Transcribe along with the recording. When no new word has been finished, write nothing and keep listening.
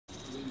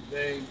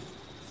Today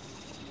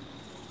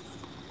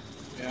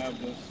we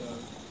have this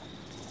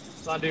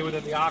Sunday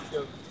within the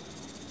octave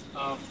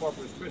of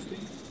Corpus Christi.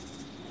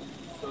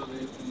 So they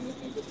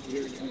get to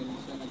hear again in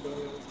San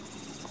Antonio.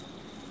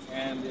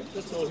 And the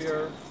epistle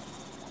here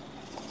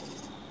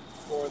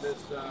for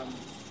this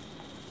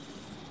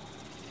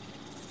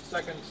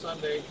second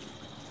Sunday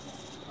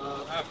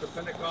after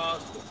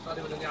Pentecost, the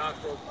Sunday within the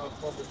octave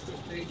of Corpus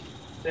Christi,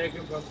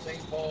 taken from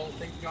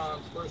St.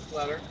 John's first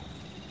letter,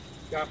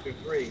 chapter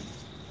 3.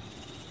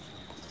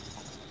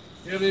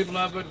 Dearly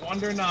beloved,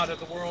 wonder not if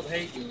the world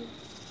hate you.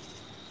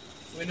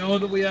 We know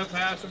that we have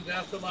passed from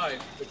death to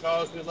life,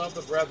 because we love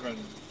the brethren.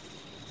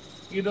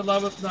 He that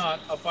loveth not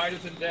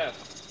abideth in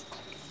death.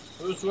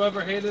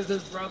 Whosoever hateth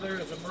his brother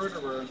is a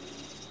murderer,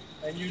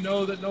 and you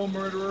know that no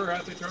murderer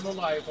hath eternal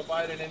life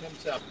abiding in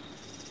himself.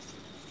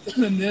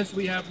 In this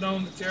we have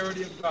known the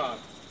charity of God,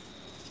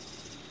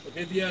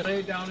 that he hath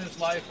laid down his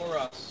life for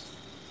us,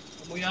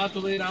 and we ought to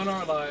lay down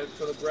our lives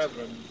for the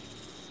brethren.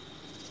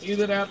 He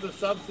that hath the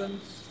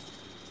substance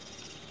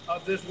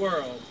of this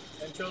world,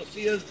 and shall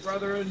see his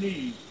brother in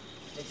need,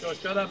 and shall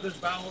shut up his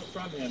bowels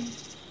from him,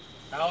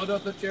 how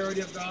doth the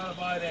charity of God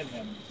abide in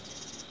him?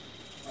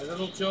 My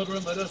little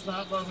children, let us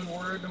not love in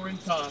word nor in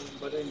tongue,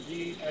 but in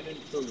deed and in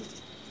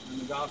truth. In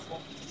the Gospel,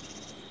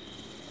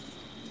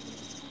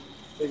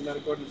 taking that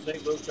according to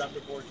St. Luke chapter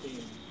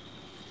 14.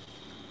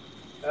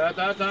 At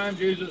that time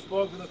Jesus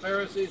spoke to the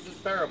Pharisees this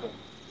parable.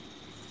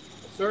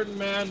 A certain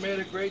man made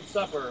a great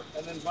supper,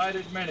 and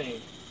invited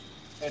many.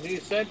 And he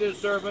sent his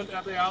servant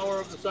at the hour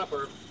of the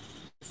supper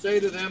to say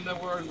to them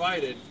that were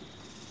invited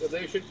that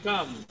they should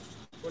come,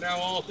 for now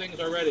all things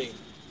are ready.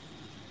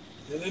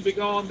 And then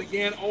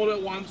began all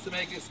at once to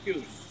make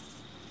excuse.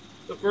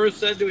 The first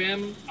said to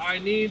him, I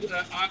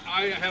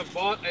have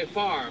bought a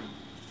farm,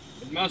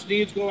 and must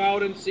needs go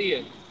out and see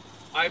it.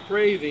 I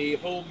pray thee,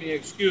 hold me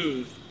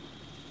excused.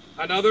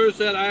 Another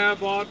said, I have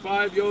bought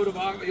 5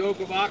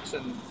 yoke of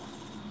oxen,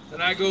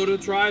 and I go to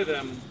try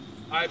them.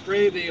 I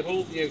pray thee,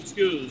 hold me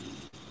excused.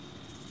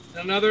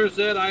 Another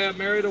said, I have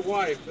married a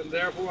wife, and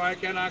therefore I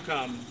cannot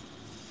come.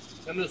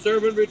 And the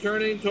servant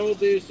returning told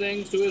these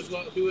things to his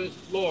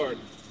lord.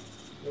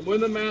 And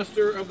when the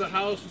master of the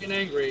house, being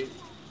angry,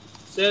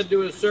 said to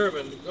his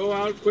servant, Go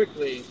out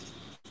quickly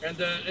and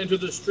into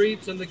the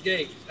streets and the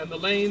gates and the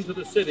lanes of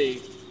the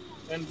city,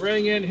 and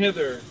bring in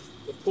hither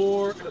the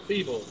poor and the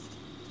feeble,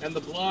 and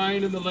the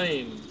blind and the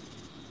lame.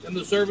 And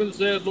the servant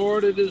said,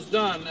 Lord, it is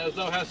done as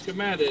thou hast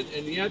commanded,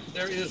 and yet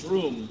there is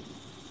room.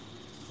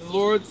 And the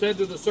Lord said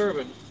to the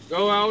servant,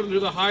 Go out into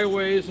the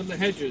highways and the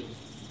hedges,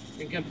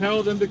 and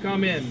compel them to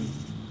come in,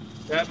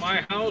 that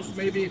my house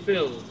may be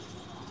filled.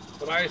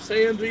 But I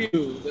say unto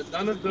you that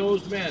none of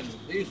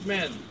these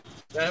men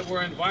that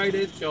were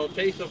invited, shall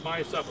taste of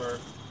my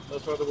supper.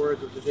 Those are the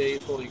words of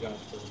today's Holy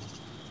Gospel.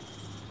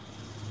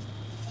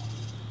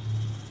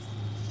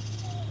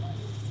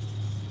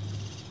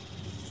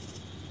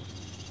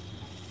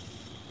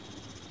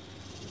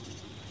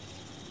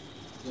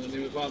 In the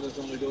name of the Father,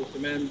 Son, and Holy Ghost,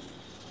 amen.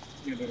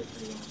 You better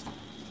pray on.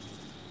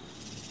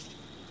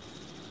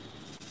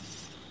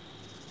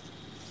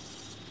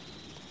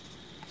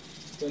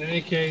 So in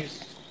any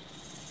case,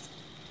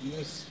 in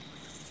this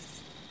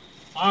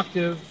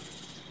octave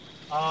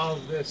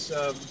of this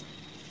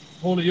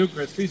Holy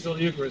Eucharist, Feast of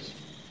the Eucharist,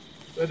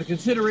 we have the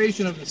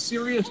consideration of the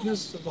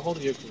seriousness of the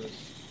Holy Eucharist.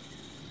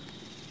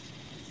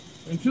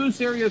 And 2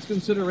 serious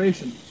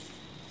considerations.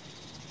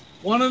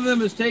 One of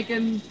them is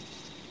taken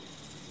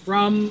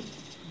from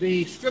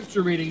the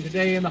scripture reading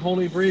today in the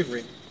Holy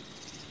Breviary.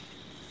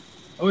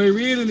 And we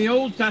read in the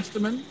Old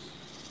Testament,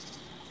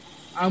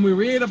 and we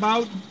read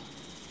about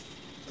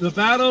the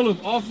battle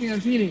of Ophni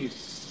and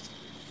Phinehas,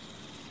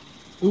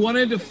 who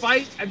wanted to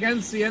fight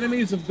against the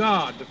enemies of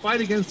God, to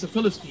fight against the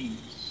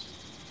Philistines.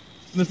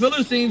 And the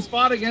Philistines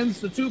fought against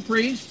the 2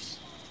 priests,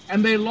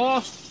 and they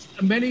lost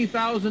many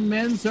thousand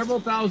men, several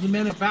thousand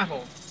men at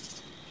battle.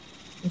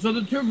 And so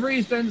the 2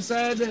 priests then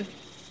said,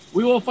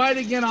 We will fight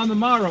again on the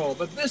morrow,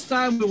 but this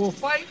time we will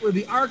fight with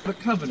the Ark of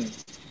the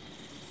Covenant.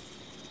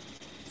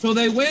 So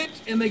they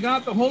went and they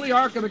got the Holy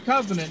Ark of the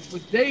Covenant,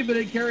 which David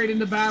had carried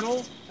into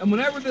battle. And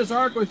whenever this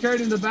Ark was carried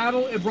into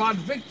battle, it brought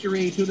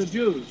victory to the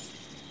Jews.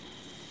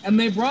 And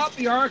they brought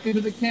the Ark into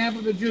the camp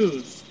of the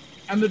Jews.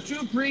 And the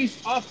 2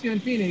 priests, Ophni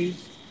and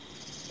Phinehas,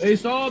 they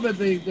saw that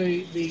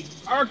the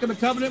Ark of the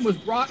Covenant was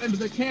brought into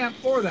the camp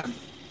for them.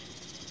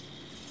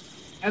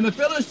 And the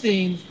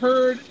Philistines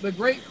heard the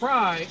great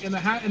cry in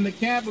the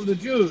camp of the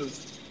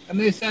Jews. And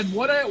they said,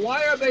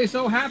 Why are they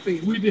so happy?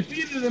 We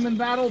defeated them in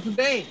battle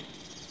today.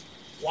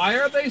 Why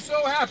are they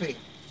so happy?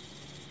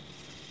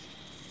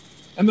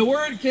 And the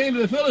word came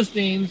to the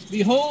Philistines,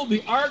 Behold,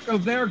 the ark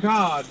of their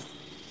God.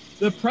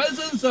 The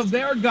presence of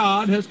their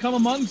God has come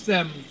amongst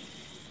them.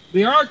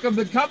 The ark of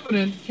the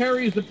covenant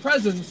carries the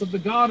presence of the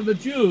God of the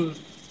Jews.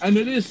 And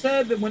it is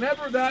said that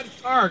whenever that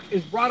ark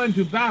is brought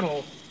into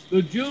battle,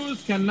 the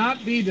Jews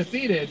cannot be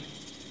defeated.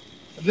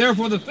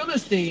 Therefore, the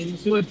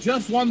Philistines, who had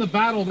just won the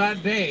battle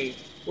that day,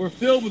 were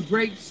filled with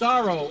great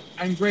sorrow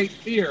and great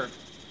fear.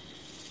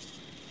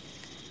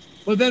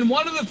 But then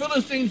one of the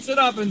Philistines stood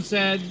up and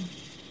said,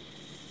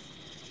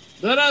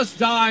 "Let us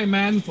die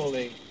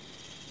manfully.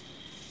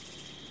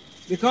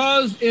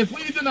 Because if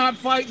we do not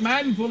fight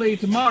manfully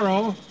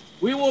tomorrow,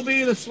 we will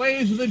be the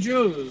slaves of the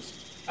Jews.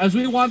 As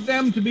we want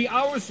them to be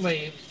our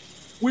slaves,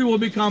 we will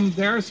become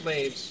their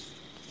slaves."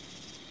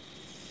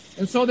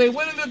 And so they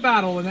went into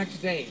battle the next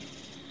day.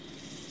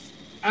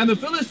 And the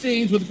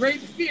Philistines, with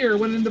great fear,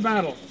 went into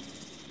battle.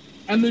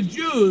 And the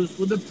Jews,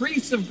 with the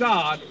priests of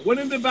God,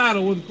 went into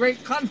battle with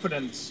great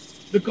confidence,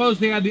 because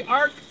they had the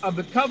Ark of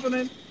the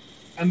Covenant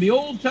and the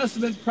Old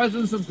Testament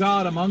presence of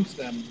God amongst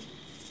them.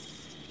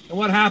 And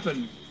what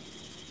happened?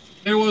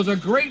 There was a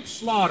great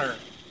slaughter.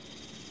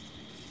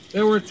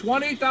 There were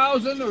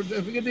 20,000, or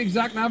I forget the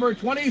exact number,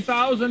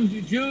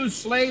 20,000 Jews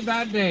slain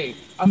that day.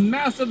 A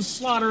massive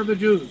slaughter of the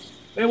Jews.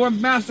 They were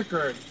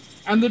massacred.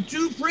 And the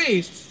two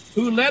priests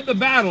who led the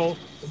battle,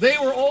 they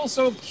were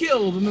also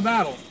killed in the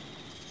battle.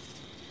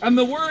 And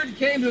the word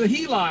came to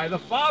Heli, the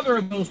father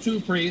of those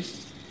two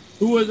priests,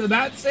 who was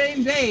that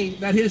same day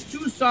that his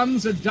two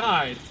sons had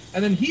died.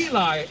 And then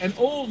Heli, an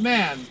old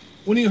man,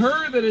 when he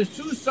heard that his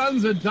two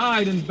sons had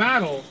died in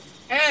battle,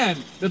 and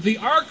that the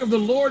ark of the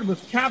Lord was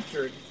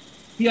captured,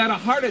 he had a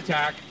heart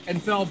attack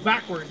and fell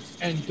backwards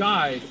and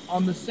died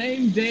on the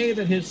same day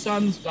that his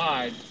sons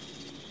died.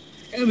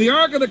 And the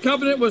Ark of the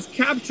Covenant was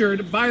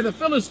captured by the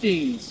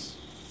Philistines.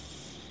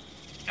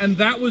 And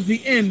that was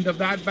the end of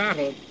that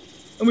battle.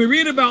 And we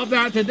read about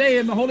that today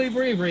in the Holy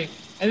Breviary.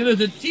 And it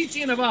is a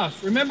teaching of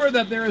us. Remember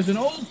that there is in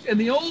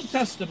the Old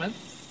Testament,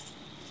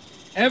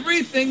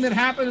 everything that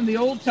happened in the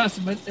Old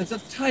Testament is a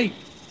type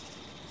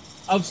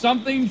of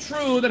something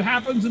true that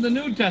happens in the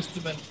New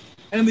Testament.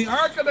 And the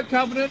Ark of the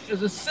Covenant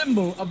is a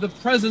symbol of the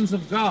presence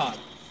of God.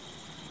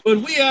 But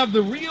we have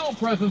the real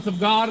presence of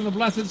God in the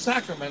Blessed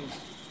Sacrament.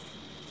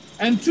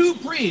 And two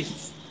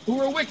priests who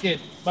were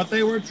wicked, but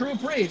they were true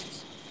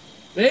priests,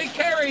 they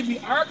carried the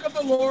Ark of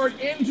the Lord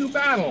into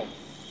battle.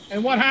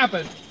 And what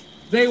happened?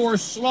 They were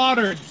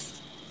slaughtered.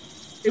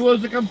 It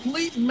was a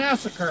complete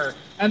massacre.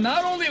 And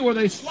not only were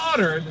they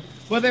slaughtered,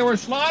 but they were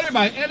slaughtered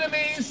by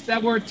enemies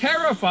that were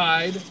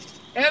terrified,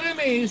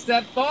 enemies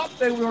that thought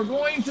they were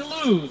going to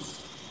lose.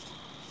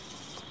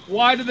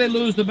 Why did they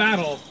lose the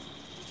battle?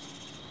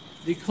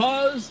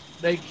 Because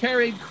they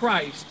carried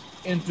Christ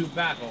into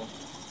battle.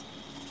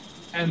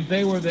 And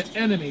they were the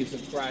enemies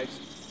of Christ.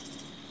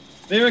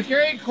 They were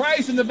carrying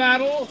Christ into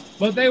battle,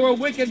 but they were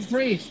wicked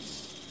priests.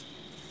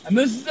 And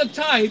this is a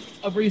type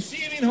of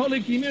receiving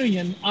Holy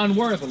Communion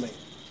unworthily.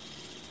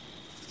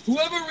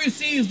 Whoever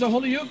receives the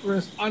Holy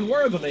Eucharist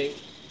unworthily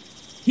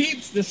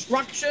heaps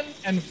destruction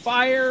and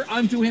fire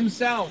unto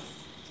himself.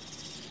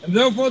 And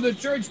therefore the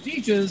Church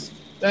teaches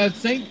that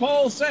St.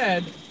 Paul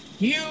said,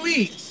 "He who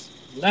eats,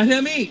 let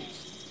him eat.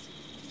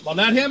 But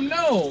let him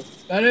know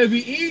that if he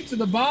eats of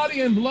the body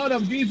and blood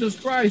of Jesus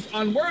Christ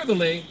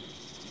unworthily,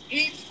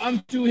 eats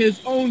unto his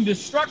own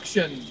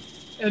destruction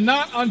and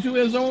not unto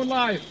his own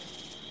life."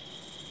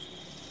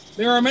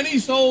 There are many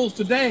souls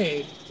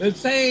today that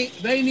say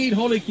they need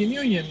Holy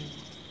Communion,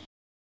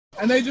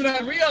 and they do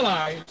not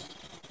realize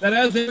that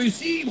as they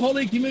receive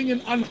Holy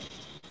Communion,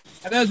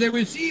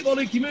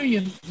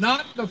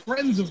 not the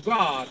friends of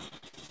God,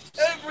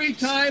 every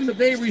time that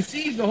they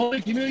receive the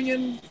Holy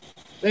Communion,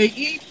 they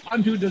eat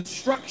unto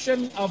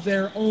destruction of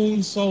their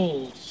own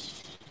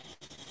souls.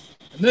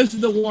 And this is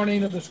the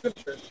warning of the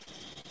Scripture.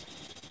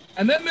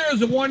 And then there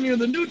is a warning of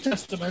the New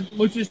Testament,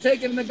 which is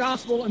taken in the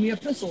Gospel and the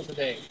Epistle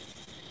today.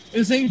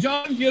 And St.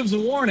 John gives a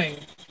warning,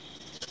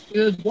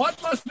 is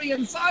what must be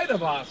inside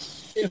of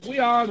us if we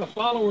are the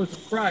followers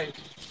of Christ.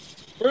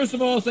 First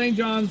of all, St.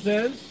 John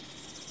says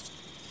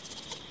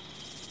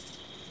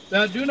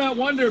that do not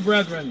wonder,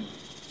 brethren,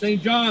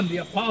 St. John, the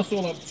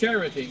apostle of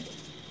charity,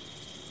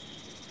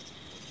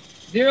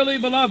 dearly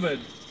beloved,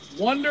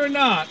 wonder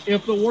not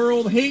if the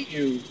world hate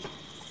you.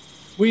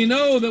 We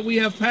know that we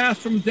have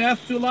passed from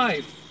death to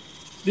life,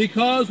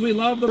 because we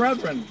love the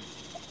brethren.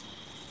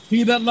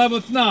 He that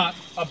loveth not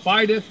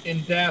abideth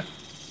in death.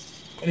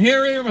 And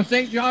here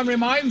St. John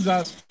reminds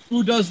us,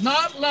 who does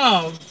not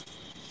love,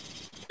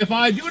 if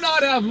I do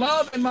not have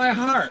love in my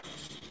heart,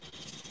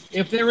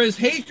 if there is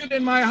hatred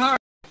in my heart,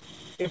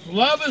 if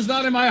love is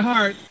not in my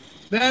heart,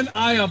 then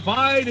I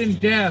abide in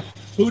death.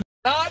 Who does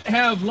not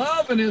have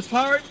love in his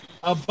heart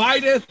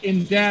abideth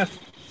in death.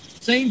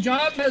 St.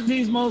 John has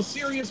these most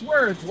serious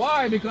words.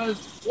 Why? Because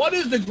what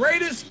is the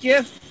greatest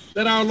gift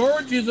that our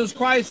Lord Jesus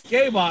Christ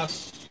gave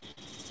us?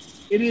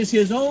 It is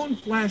his own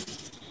flesh.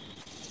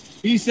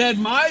 He said,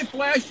 "My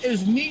flesh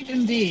is meat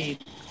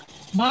indeed.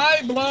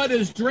 My blood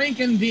is drink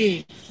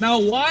indeed." Now,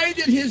 why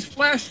did his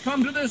flesh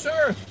come to this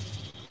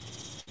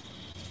earth?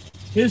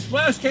 His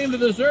flesh came to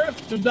this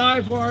earth to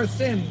die for our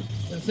sins.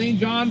 And St.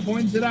 John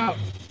points it out.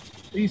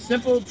 These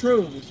simple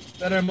truths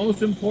that are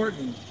most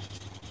important.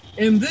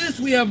 In this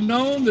we have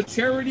known the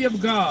charity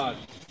of God,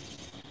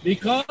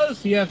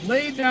 because he hath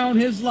laid down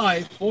his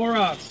life for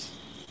us,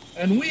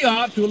 and we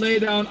ought to lay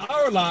down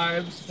our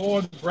lives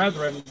for the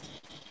brethren.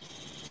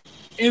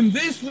 In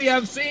this we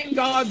have seen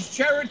God's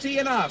charity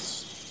in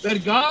us,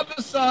 that God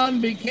the Son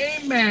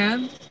became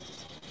man,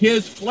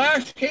 His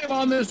flesh came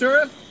on this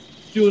earth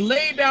to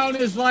lay down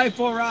his life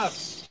for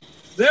us.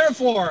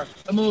 Therefore,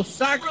 the most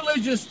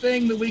sacrilegious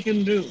thing that we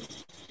can do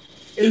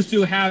is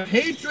to have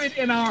hatred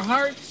in our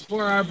hearts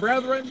for our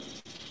brethren,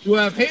 to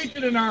have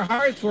hatred in our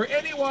hearts for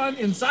anyone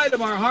inside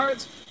of our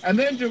hearts, and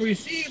then to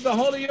receive the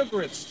Holy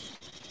Eucharist.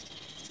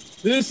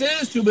 This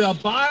is to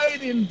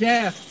abide in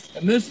death.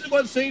 And this is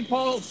what St.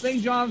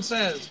 John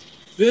says.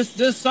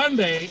 This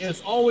Sunday is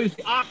always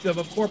the octave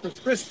of Corpus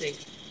Christi.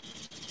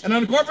 And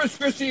on Corpus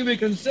Christi, we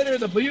consider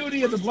the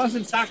beauty of the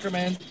Blessed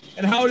Sacrament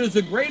and how it is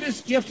the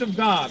greatest gift of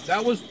God.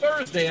 That was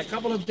Thursday, a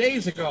couple of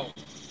days ago.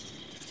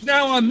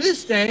 Now, on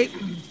this day,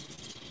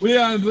 we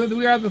are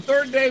the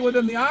third day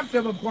within the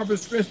octave of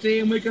Corpus Christi,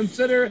 and we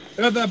consider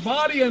that the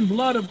body and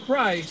blood of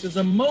Christ is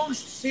a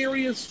most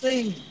serious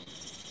thing.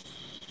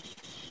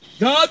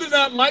 God did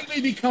not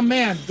lightly become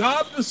man.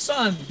 God the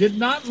Son did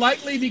not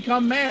lightly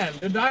become man,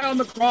 to die on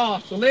the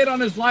cross, to lay down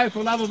his life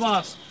for love of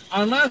us,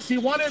 unless he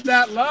wanted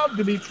that love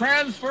to be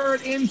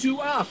transferred into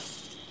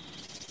us.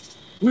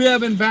 We have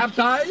been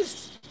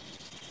baptized.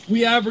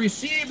 We have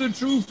received the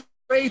true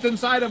faith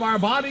inside of our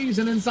bodies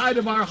and inside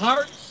of our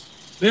hearts.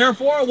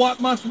 Therefore, what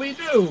must we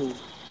do?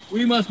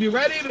 We must be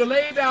ready to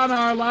lay down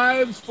our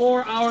lives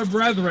for our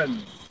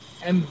brethren.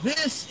 And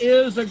this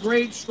is a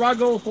great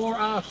struggle for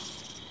us.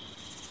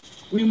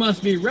 We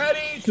must be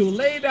ready to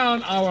lay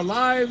down our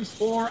lives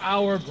for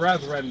our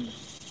brethren.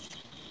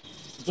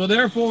 So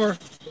therefore,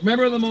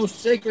 remember the most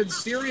sacred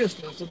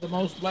seriousness of the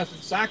most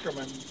blessed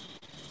sacrament.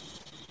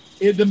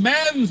 It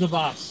demands of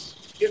us,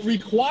 it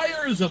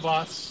requires of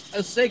us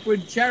a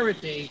sacred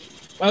charity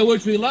by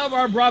which we love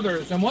our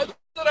brothers. And what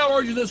did our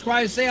Lord Jesus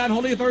Christ say on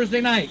Holy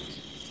Thursday night?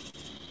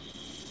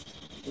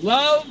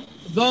 Love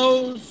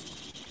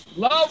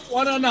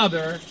one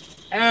another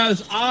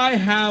as I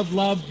have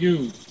loved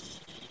you.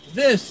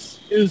 This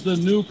is the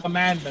new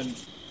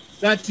commandment,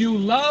 that you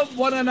love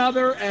one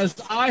another as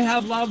I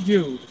have loved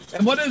you.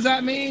 And what does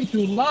that mean?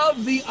 To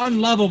love the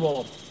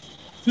unlovable,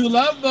 to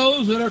love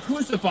those that are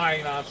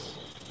crucifying us,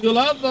 to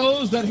love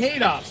those that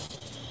hate us,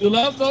 to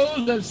love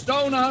those that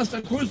stone us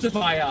and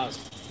crucify us.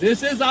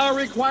 This is our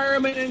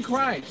requirement in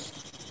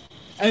Christ.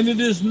 And it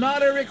is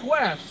not a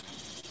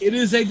request, it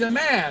is a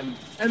demand.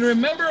 And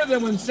remember that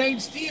when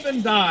St.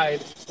 Stephen died,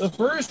 the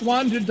first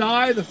one to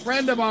die, the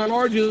friend of our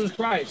Lord Jesus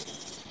Christ,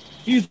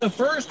 he's the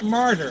first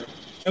martyr.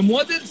 And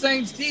what did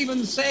St.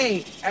 Stephen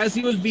say as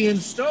he was being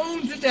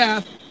stoned to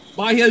death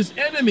by his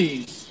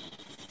enemies?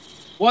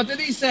 What did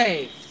he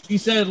say? He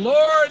said,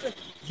 Lord,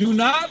 do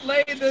not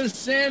lay this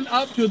sin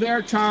up to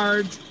their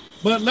charge,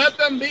 but let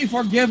them be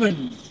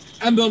forgiven.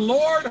 And the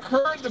Lord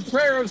heard the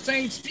prayer of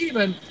St.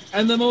 Stephen,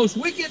 and the most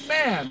wicked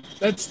man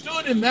that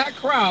stood in that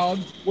crowd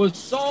was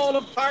Saul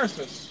of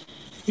Tarsus.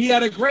 He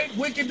had a great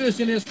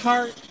wickedness in his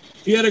heart.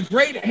 He had a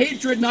great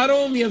hatred not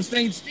only of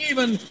St.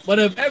 Stephen, but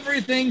of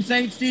everything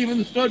St.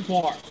 Stephen stood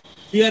for.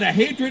 He had a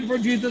hatred for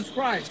Jesus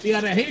Christ. He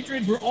had a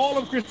hatred for all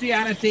of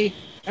Christianity,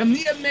 and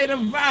he had made a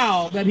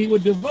vow that he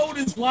would devote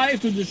his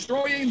life to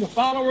destroying the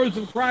followers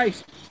of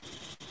Christ.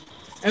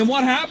 And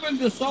what happened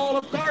to Saul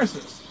of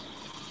Tarsus?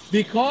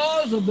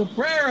 Because of the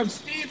prayer of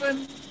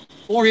Stephen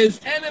for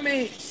his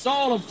enemy,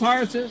 Saul of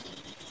Tarsus,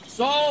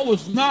 Saul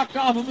was knocked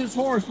off of his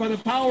horse by the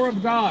power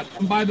of God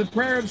and by the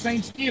prayer of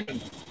St. Stephen.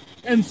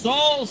 And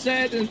Saul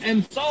said,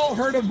 and Saul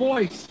heard a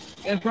voice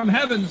and from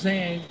heaven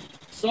saying,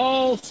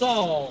 Saul,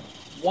 Saul,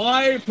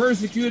 why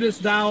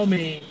persecutest thou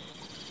me?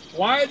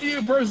 Why do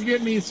you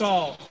persecute me,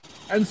 Saul?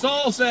 And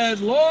Saul said,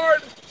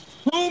 Lord,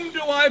 whom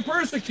do I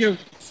persecute?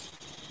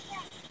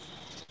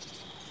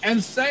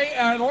 And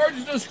Lord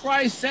Jesus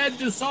Christ said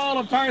to Saul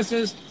of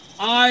Tarsus,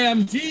 I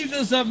am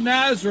Jesus of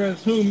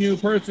Nazareth, whom you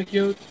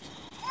persecute.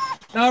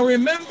 Now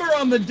remember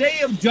on the day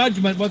of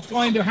judgment what's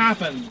going to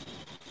happen.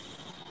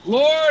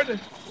 Lord,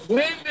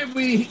 when did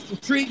we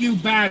treat you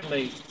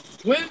badly?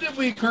 When did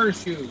we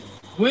curse you?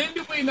 When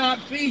did we not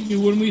feed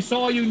you when we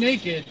saw you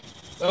naked?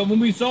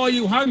 When we saw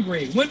you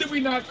hungry? When did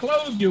we not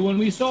clothe you when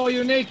we saw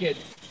you naked?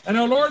 And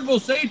our Lord will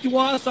say to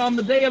us on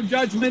the day of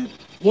judgment,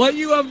 what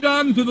you have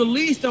done to the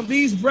least of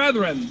these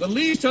brethren, the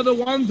least are the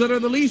ones that are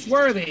the least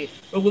worthy,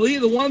 but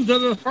the ones that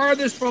are the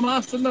farthest from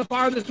us and the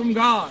farthest from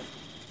God.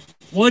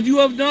 What you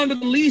have done to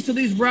the least of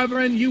these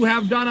brethren, you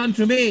have done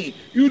unto me.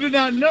 You did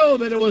not know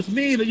that it was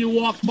me that you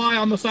walked by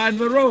on the side of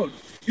the road.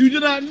 You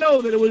did not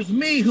know that it was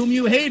me whom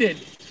you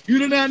hated. You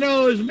did not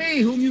know it was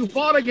me whom you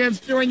fought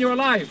against during your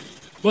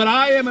life. But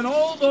I am in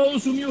all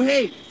those whom you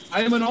hate.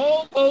 I am in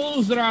all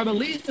those that are the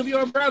least of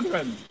your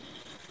brethren.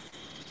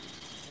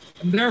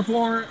 And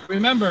therefore,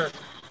 remember,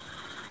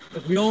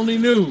 if we only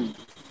knew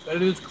that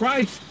it is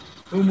Christ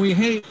whom we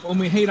hate when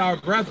we hate our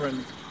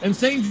brethren. And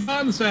St.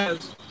 John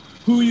says,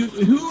 he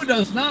who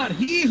does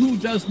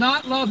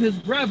not love his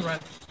brethren,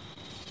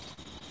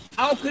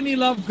 how can he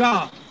love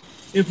God?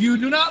 If you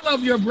do not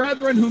love your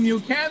brethren whom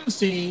you can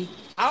see,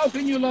 how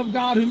can you love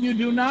God whom you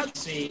do not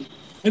see?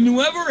 And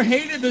whoever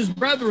hated his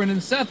brethren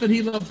and saith that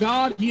he loved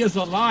God, he is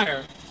a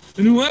liar.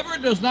 And whoever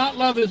does not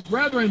love his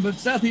brethren but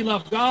saith he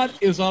loved God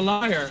is a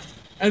liar.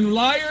 And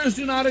liars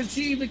do not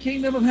achieve the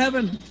kingdom of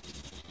heaven.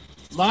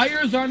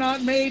 Liars are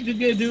not made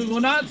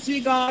will not see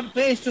God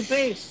face to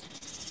face.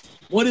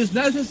 What is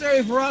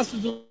necessary for us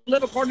is to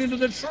live according to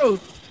the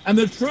truth, and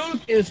the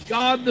truth is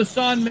God the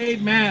Son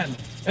made man.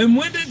 And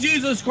when did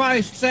Jesus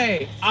Christ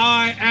say,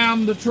 I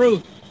am the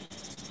truth?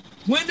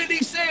 When did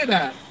he say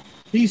that?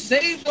 He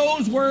saved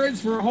those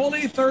words for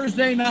Holy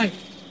Thursday night.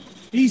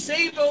 He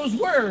saved those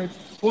words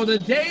for the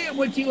day in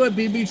which he would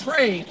be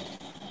betrayed.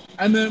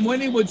 And then when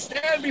he would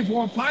stand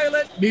before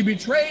Pilate, be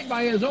betrayed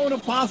by his own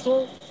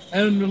apostle,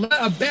 and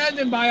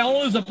abandoned by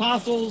all his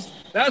apostles,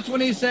 that's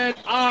when he said,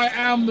 I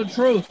am the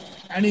truth.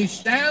 And he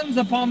stands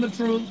upon the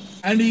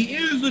truth, and he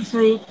is the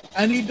truth,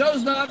 and he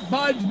does not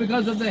budge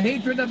because of the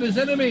hatred of his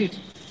enemies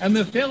and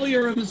the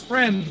failure of his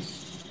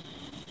friends.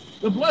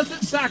 The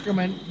Blessed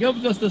Sacrament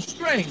gives us the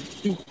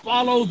strength to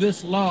follow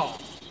this law.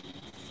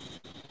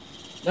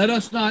 Let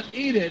us not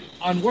eat it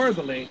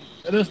unworthily.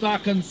 Let us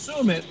not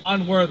consume it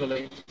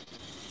unworthily.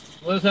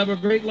 Let us have a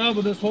great love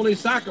of this Holy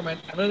Sacrament,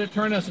 and let it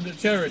turn us into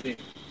charity.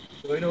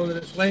 So we know that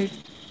it's late,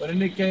 but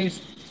in any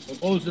case, we'll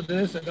close with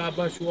this, and God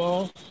bless you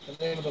all. In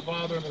the name of the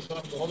Father, and the Son,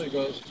 and the Holy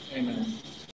Ghost. Amen.